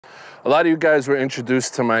A lot of you guys were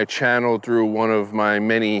introduced to my channel through one of my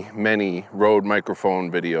many Rode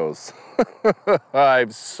microphone videos.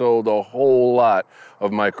 I've sold a whole lot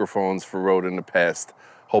of microphones for Rode in the past.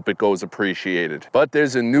 Hope it goes appreciated. But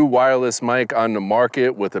there's a new wireless mic on the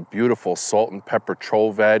market with a beautiful salt and pepper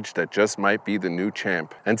troll veg that just might be the new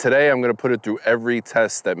champ. And today I'm gonna put it through every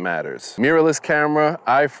test that matters. Mirrorless camera,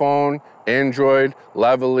 iPhone, Android,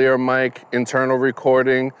 lavalier mic, internal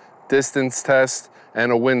recording, distance test, and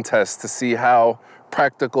a wind test to see how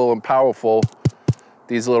practical and powerful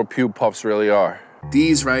these little pube puffs really are.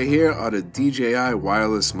 These right here are the DJI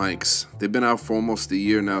wireless mics. They've been out for almost a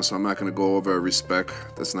year now, so I'm not gonna go over every spec.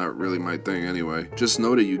 That's not really my thing anyway. Just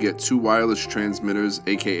know that you get 2 wireless transmitters,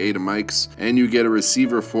 AKA the mics, and you get a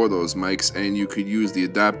receiver for those mics, and you could use the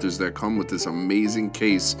adapters that come with this amazing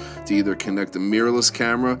case to either connect a mirrorless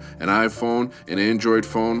camera, an iPhone, an Android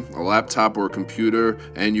phone, a laptop, or a computer,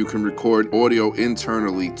 and you can record audio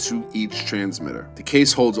internally to each transmitter. The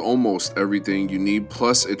case holds almost everything you need,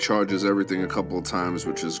 plus it charges everything a couple of times,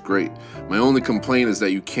 which is great. My only complaint is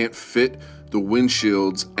that you can't fit the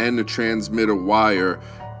windshields and the transmitter wire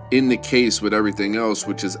in the case with everything else,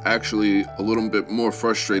 which is actually a little bit more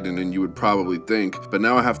frustrating than you would probably think. But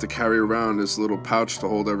now I have to carry around this little pouch to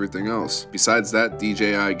hold everything else. Besides that,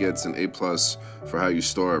 DJI gets an A+ for how you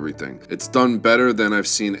store everything. It's done better than I've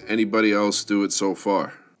seen anybody else do it so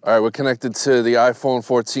far. All right, we're connected to the iPhone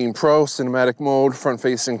 14 Pro, cinematic mode,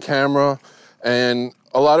 front-facing camera, and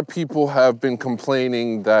a lot of people have been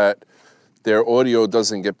complaining that their audio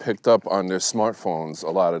doesn't get picked up on their smartphones a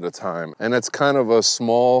lot of the time. And it's kind of a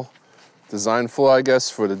small design flaw, I guess,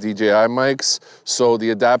 for the DJI mics. So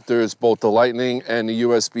the adapters, both the Lightning and the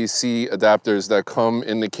USB-C adapters that come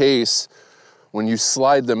in the case, when you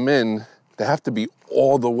slide them in, they have to be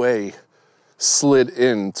all the way slid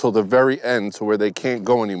in till the very end to where they can't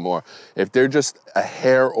go anymore. If they're just a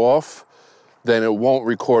hair off, then it won't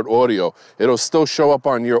record audio. It'll still show up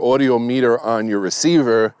on your audio meter on your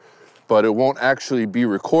receiver, but it won't actually be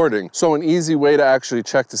recording. So an easy way to actually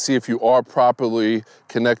check to see if you are properly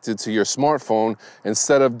connected to your smartphone,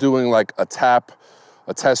 instead of doing like a tap,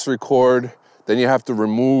 a test record, then you have to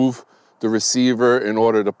remove the receiver in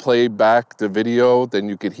order to play back the video, then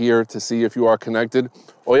you could hear to see if you are connected.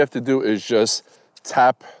 All you have to do is just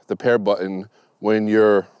tap the pair button when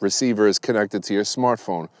your receiver is connected to your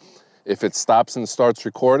smartphone. If it stops and starts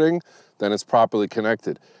recording, then it's properly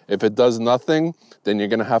connected. If it does nothing, then you're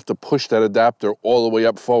gonna have to push that adapter all the way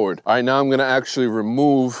up forward. All right, now I'm gonna actually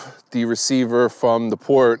remove the receiver from the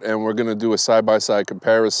port, and we're gonna do a side-by-side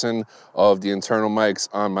comparison of the internal mics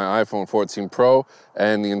on my iPhone 14 Pro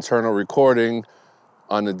and the internal recording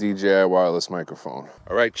on the DJI wireless microphone.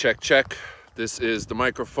 All right, check. This is the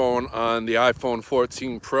microphone on the iPhone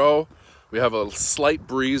 14 Pro. We have a slight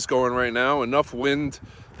breeze going right now, enough wind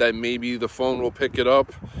that maybe the phone will pick it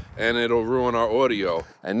up and it'll ruin our audio.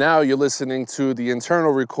 And now you're listening to the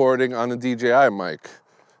internal recording on the DJI mic.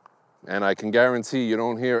 And I can guarantee you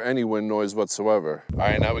don't hear any wind noise whatsoever. All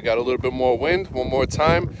right, now we got a little bit more wind, one more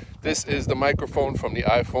time. This is the microphone from the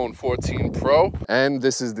iPhone 14 Pro. And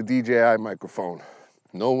this is the DJI microphone.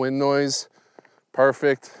 No wind noise,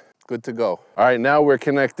 perfect. Good to go. All right, now we're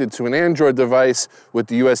connected to an Android device with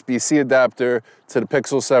the USB-C adapter to the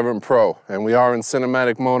Pixel 7 Pro. And we are in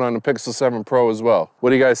cinematic mode on the Pixel 7 Pro as well.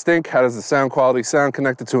 What do you guys think? How does the sound quality sound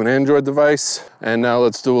connected to an Android device? And now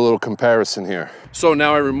let's do a little comparison here. So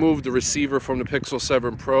now I removed the receiver from the Pixel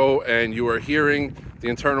 7 Pro, and you are hearing the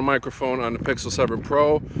internal microphone on the Pixel 7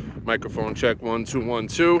 Pro. Microphone check 1 2 1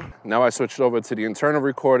 2. Now I switched over to the internal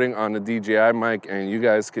recording on the DJI mic, and you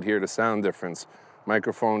guys could hear the sound difference.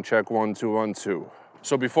 Microphone check 1 2 1 2.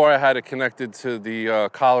 So before I had it connected to the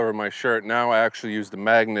collar of my shirt, now I actually use the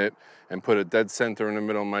magnet and put it dead center in the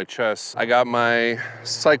middle of my chest. I got my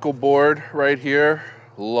cycle board right here.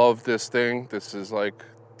 Love this thing. This is like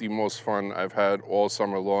the most fun I've had all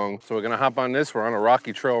summer long. So we're gonna hop on this. We're on a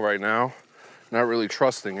rocky trail right now. Not really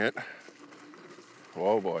trusting it.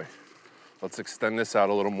 Whoa boy. Let's extend this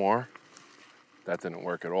out a little more. That didn't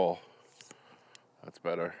work at all. That's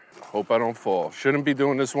better. Hope I don't fall. Shouldn't be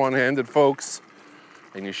doing this one-handed, folks.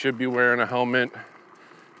 And you should be wearing a helmet,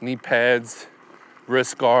 knee pads,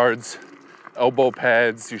 wrist guards, elbow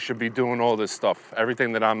pads. You should be doing all this stuff.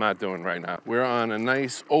 Everything that I'm not doing right now. We're on a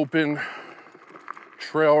nice open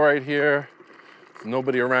trail right here. There's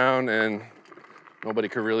nobody around and nobody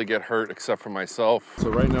could really get hurt except for myself.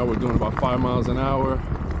 So right now we're doing about 5 miles an hour.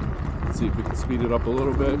 Let's see if we can speed it up a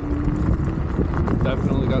little bit.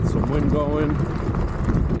 Definitely got some wind going.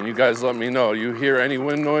 And you guys let me know, you hear any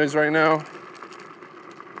wind noise right now?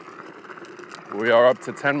 We are up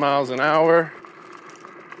to 10 miles an hour.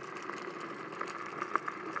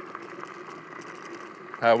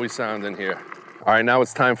 How we sounding here? All right, now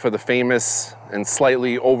it's time for the famous and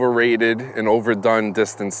slightly overrated and overdone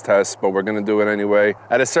distance test, but we're gonna do it anyway.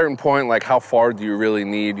 At a certain point, like how far do you really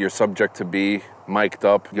need your subject to be mic'd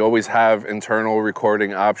up? You always have internal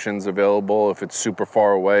recording options available if it's super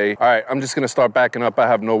far away. All right, I'm just gonna start backing up. I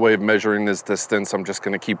have no way of measuring this distance. I'm just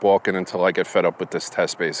gonna keep walking until I get fed up with this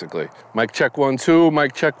test, basically. Mic check 1, 2,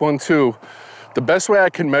 mic check 1, 2. The best way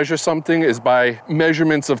I can measure something is by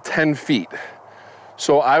measurements of 10 feet.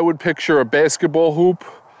 So I would picture a basketball hoop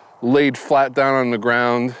laid flat down on the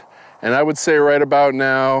ground, and I would say right about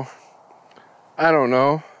now, I don't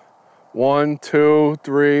know, 1, 2,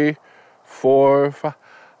 3, 4, 5.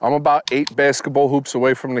 I'm about 8 basketball hoops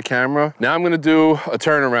away from the camera. Now I'm gonna do a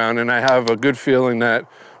turnaround, and I have a good feeling that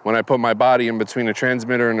when I put my body in between the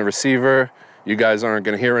transmitter and the receiver, you guys aren't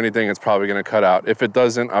gonna hear anything. It's probably gonna cut out. If it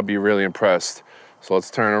doesn't, I'll be really impressed. So let's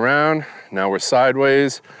turn around. Now we're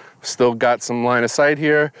sideways. Still got some line of sight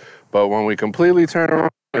here, but when we completely turn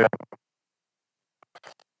around, I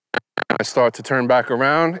start to turn back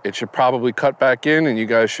around, it should probably cut back in and you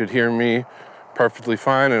guys should hear me perfectly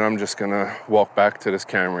fine, and I'm just gonna walk back to this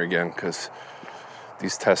camera again because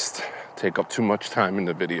these tests take up too much time in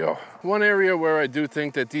the video. One area where I do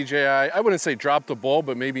think that DJI, I wouldn't say dropped the ball,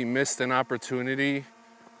 but maybe missed an opportunity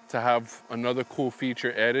to have another cool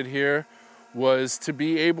feature added here, was to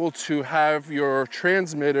be able to have your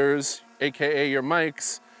transmitters, AKA your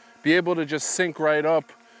mics, be able to just sync right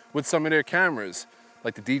up with some of their cameras,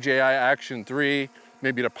 like the DJI Action 3,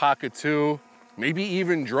 maybe the Pocket 2, maybe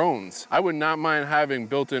even drones. I would not mind having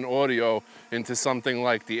built-in audio into something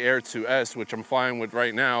like the Air 2S, which I'm flying with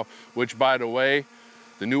right now, which, by the way,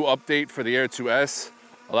 the new update for the Air 2S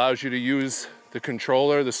allows you to use the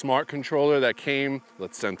controller, the smart controller that came,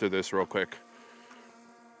 let's center this real quick,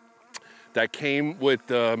 that came with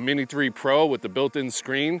the Mini 3 Pro with the built-in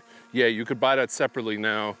screen. Yeah, you could buy that separately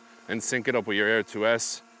now and sync it up with your Air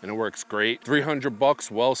 2S, and it works great. 300 bucks,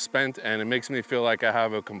 well spent, and it makes me feel like I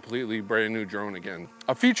have a completely brand new drone again.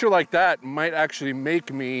 A feature like that might actually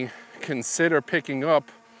make me consider picking up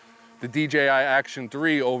the DJI Action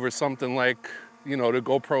 3 over something like, you know, the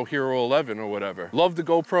GoPro Hero 11 or whatever. Love the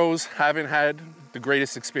GoPros, haven't had the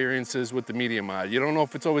greatest experiences with the Media Mod. You don't know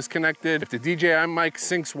if it's always connected. If the DJI mic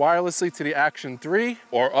syncs wirelessly to the Action 3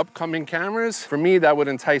 or upcoming cameras, for me, that would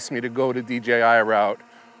entice me to go the DJI route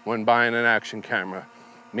when buying an action camera.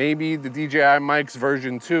 Maybe the DJI mics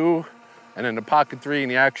version 2, and then the Pocket 3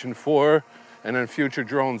 and the Action 4, and then future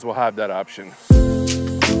drones will have that option.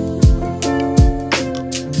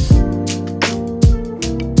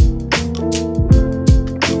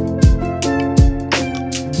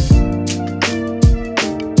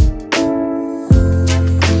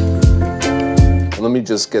 Let me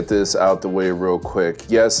just get this out the way real quick.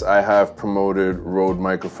 Yes, I have promoted Rode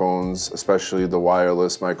microphones, especially the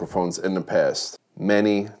wireless microphones, in the past,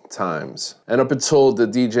 many times. And up until the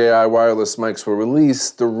DJI wireless mics were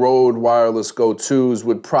released, the Rode Wireless Go 2s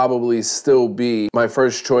would probably still be my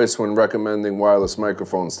first choice when recommending wireless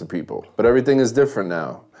microphones to people. But everything is different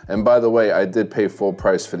now. And by the way, I did pay full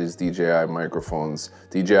price for these DJI microphones.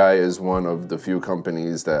 DJI is one of the few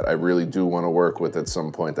companies that I really do want to work with at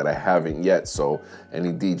some point that I haven't yet. So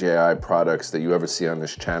any DJI products that you ever see on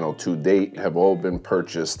this channel to date have all been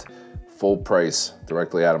purchased full price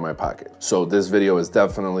directly out of my pocket. So this video is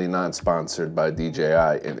definitely not sponsored by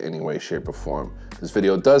DJI in any way, shape, or form. This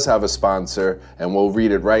video does have a sponsor, and we'll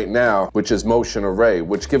read it right now, which is Motion Array,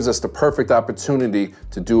 which gives us the perfect opportunity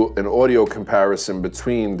to do an audio comparison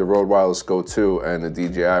between the Rode Wireless Go 2 and the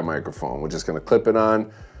DJI microphone. We're just gonna clip it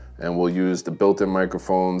on, and we'll use the built-in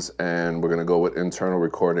microphones, and we're gonna go with internal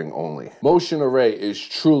recording only. Motion Array is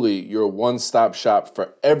truly your one-stop shop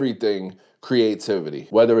for everything creativity.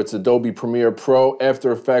 Whether it's Adobe Premiere Pro,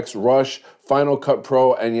 After Effects, Rush, Final Cut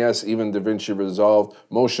Pro, and yes, even DaVinci Resolve,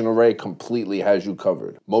 Motion Array completely has you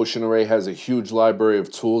covered. Motion Array has a huge library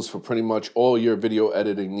of tools for pretty much all your video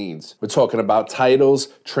editing needs. We're talking about titles,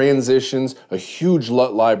 transitions, a huge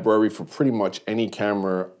library for pretty much any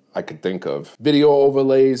camera I could think of. Video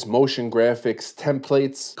overlays, motion graphics,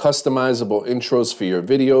 templates, customizable intros for your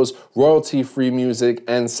videos, royalty-free music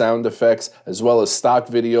and sound effects, as well as stock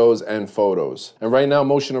videos and photos. And right now,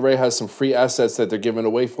 Motion Array has some free assets that they're giving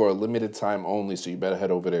away for a limited time only, so you better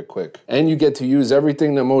head over there quick. And you get to use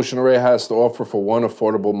everything that Motion Array has to offer for one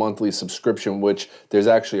affordable monthly subscription, which there's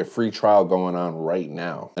actually a free trial going on right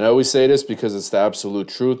now. And I always say this because it's the absolute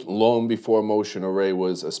truth. Long before Motion Array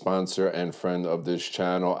was a sponsor and friend of this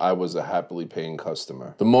channel, I was a happily paying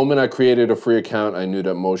customer. The moment I created a free account, I knew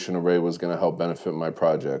that Motion Array was gonna help benefit my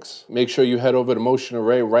projects. Make sure you head over to Motion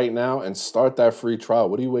Array right now and start that free trial.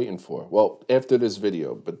 What are you waiting for? Well, after this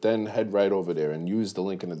video, but then head right over there and use the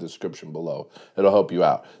link in the description below. It'll help you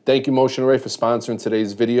out. Thank you, Motion Array, for sponsoring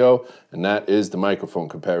today's video, and that is the microphone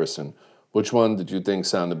comparison. Which one did you think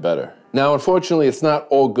sounded better? Now, unfortunately, it's not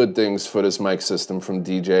all good things for this mic system from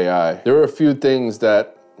DJI. There are a few things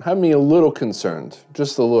that have me a little concerned,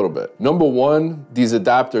 just a little bit. Number one, these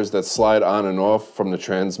adapters that slide on and off from the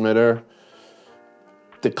transmitter.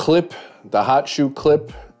 The clip, the hot shoe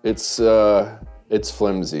clip, it's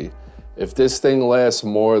flimsy. If this thing lasts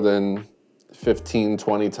more than 15,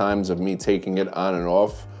 20 times of me taking it on and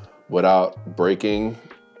off without breaking,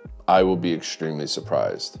 I will be extremely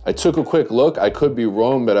surprised. I took a quick look. I could be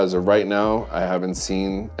wrong, but as of right now, I haven't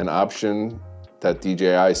seen an option that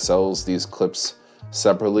DJI sells these clips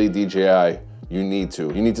separately. DJI, you need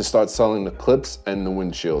to start selling the clips and the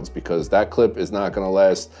windshields, because that clip is not gonna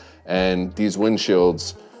last, and these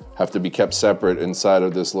windshields have to be kept separate inside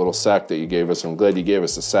of this little sack that you gave us. I'm glad you gave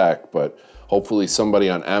us a sack, but hopefully somebody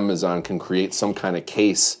on Amazon can create some kind of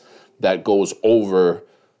case that goes over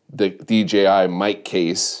the DJI mic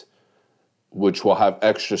case, which will have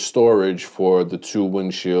extra storage for the two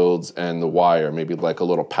windshields and the wire, maybe like a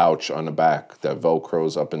little pouch on the back that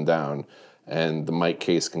Velcros up and down, and the mic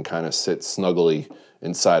case can kind of sit snugly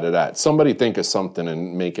inside of that. Somebody think of something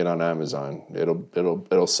and make it on Amazon.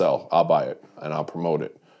 It'll sell. I'll buy it and I'll promote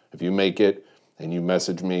it. If you make it and you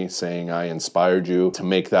message me saying I inspired you to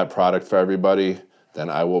make that product for everybody, then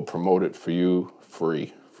I will promote it for you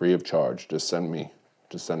free of charge. Just send me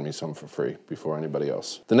some for free before anybody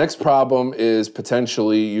else. The next problem is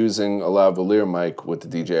potentially using a lavalier mic with the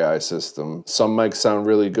DJI system. Some mics sound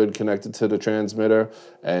really good connected to the transmitter,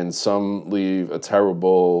 and some leave a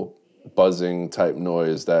terrible buzzing type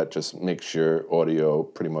noise that just makes your audio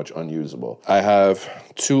pretty much unusable. I have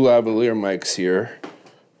two lavalier mics here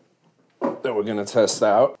that we're gonna test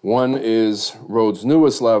out. One is Rode's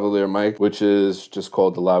newest lavalier mic, which is just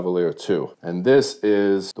called the Lavalier 2. And this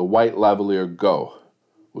is the white Lavalier Go,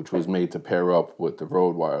 which was made to pair up with the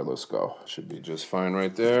Rode Wireless Go. Should be just fine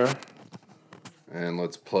right there. And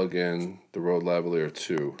let's plug in the Rode Lavalier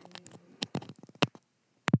 2.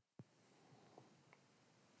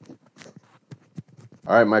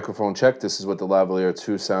 All right, microphone check. This is what the Lavalier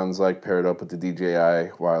 2 sounds like paired up with the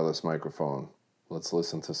DJI wireless microphone. Let's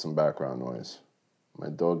listen to some background noise. My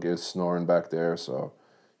dog is snoring back there, so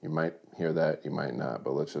you might hear that, you might not,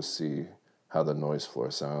 but let's just see how the noise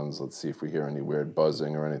floor sounds. Let's see if we hear any weird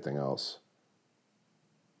buzzing or anything else.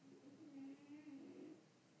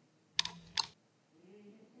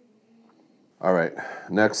 All right,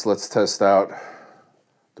 next let's test out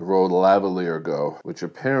the Rode Lavalier Go, which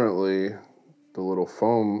apparently the little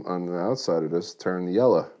foam on the outside of this turned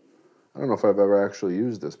yellow. I don't know if I've ever actually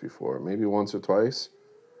used this before, maybe once or twice,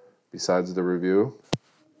 besides the review.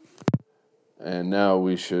 And now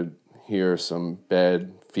we should hear some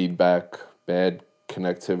bad feedback, bad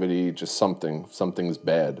connectivity, just something's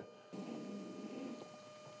bad.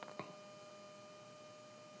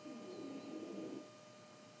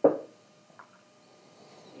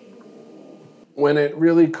 When it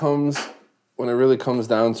really comes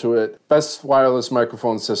down to it, best wireless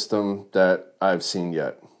microphone system that I've seen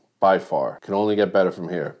yet, by far. Can only get better from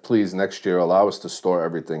here. Please, next year, allow us to store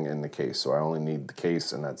everything in the case, so I only need the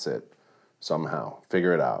case and that's it. Somehow,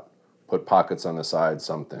 figure it out. Put pockets on the side,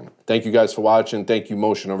 something. Thank you guys for watching. Thank you,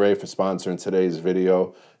 Motion Array, for sponsoring today's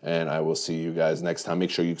video, and I will see you guys next time.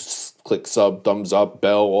 Make sure you click sub, thumbs up,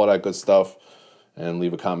 bell, all that good stuff, and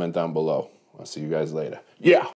leave a comment down below. I'll see you guys later. Yeah!